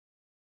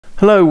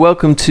Hello,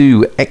 welcome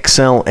to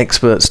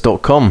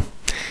excelexperts.com.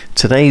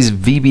 Today's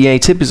VBA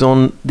tip is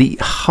on the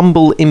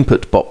humble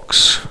input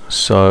box.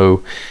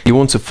 So you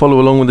want to follow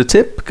along with the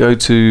tip, go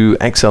to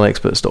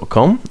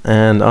excelexperts.com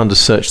and under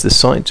search this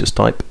site just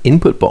type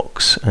input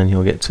box and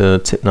you'll get to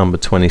tip number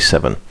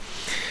 27.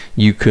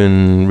 You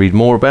can read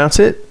more about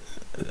it,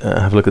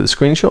 have a look at the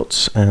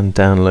screenshots and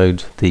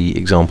download the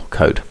example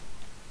code.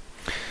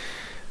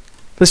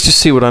 Let's just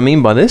see what I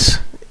mean by this.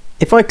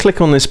 If I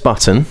click on this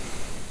button,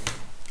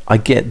 I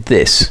get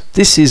this.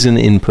 This is an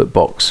input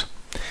box.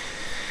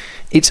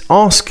 It's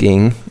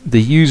asking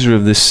the user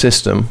of this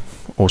system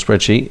or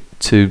spreadsheet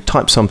to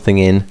type something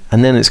in,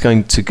 and then it's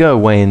going to go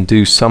away and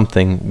do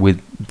something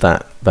with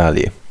that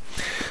value.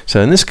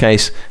 So in this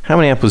case, how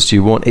many apples do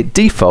you want? It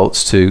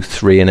defaults to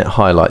 3 and it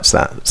highlights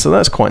that. So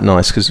that's quite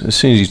nice because as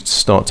soon as you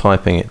start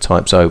typing, it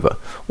types over.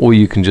 Or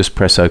you can just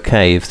press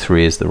OK if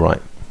 3 is the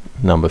right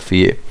number for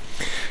you.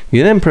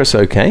 You then press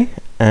OK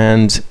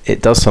and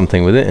it does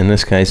something with it. In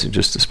this case, it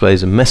just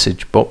displays a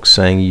message box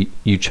saying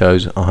you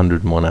chose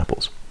 101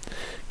 apples.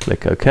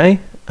 Click OK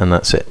and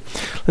that's it.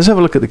 Let's have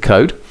a look at the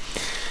code.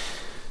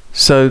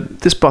 So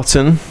this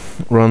button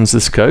runs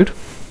this code.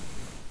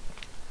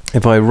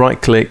 If I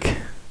right click,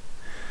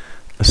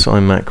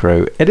 assign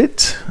macro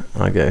edit,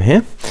 I go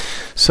here.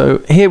 So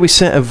here we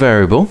set a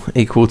variable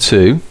equal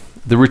to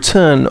the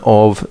return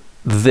of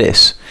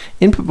this.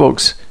 Input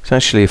box is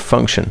actually a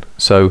function.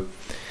 So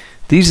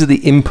these are the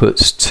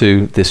inputs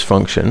to this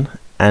function,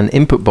 and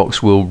input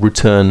box will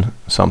return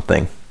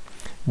something.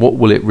 What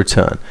will it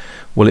return?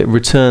 Well, it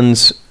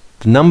returns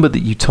the number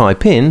that you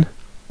type in,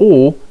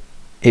 or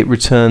it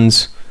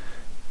returns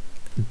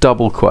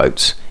double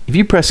quotes. If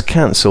you press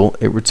cancel,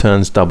 it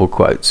returns double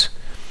quotes.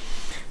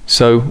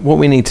 So what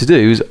we need to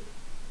do is,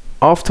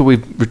 after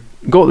we've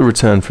got the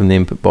return from the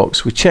input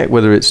box, we check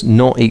whether it's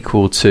not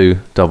equal to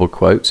double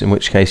quotes, in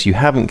which case you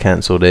haven't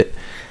cancelled it.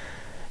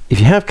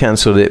 If you have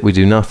cancelled it, we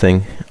do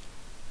nothing.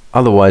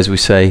 Otherwise, we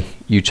say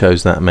you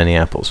chose that many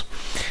apples.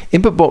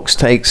 Input box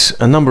takes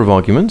a number of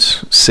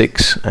arguments,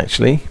 6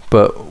 actually,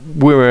 but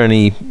we're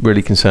only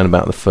really concerned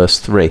about the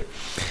first 3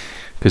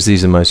 because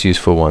these are the most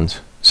useful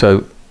ones.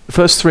 So the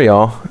first 3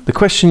 are the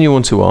question you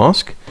want to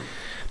ask,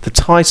 the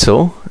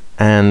title,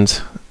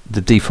 and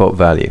the default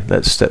value.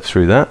 Let's step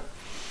through that.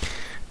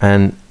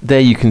 And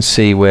there you can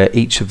see where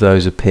each of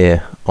those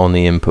appear on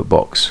the input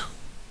box.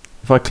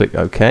 If I click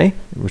OK, it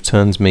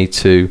returns me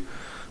to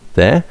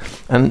there.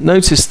 And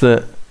notice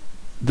that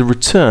the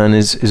return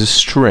is a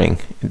string.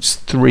 It's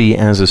 3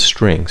 as a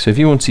string. So if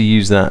you want to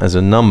use that as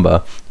a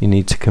number, you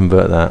need to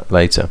convert that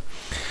later.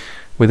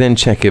 We then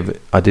check if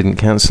I didn't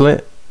cancel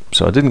it.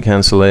 So I didn't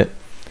cancel it.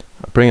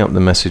 I bring up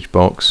the message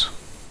box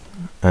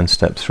and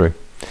step through.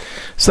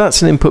 So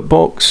that's an input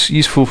box,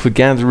 useful for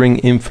gathering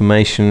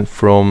information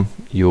from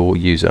your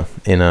user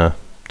in a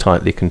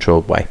tightly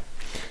controlled way.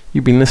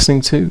 You've been listening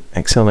to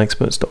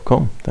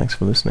excelexperts.com. Thanks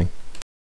for listening.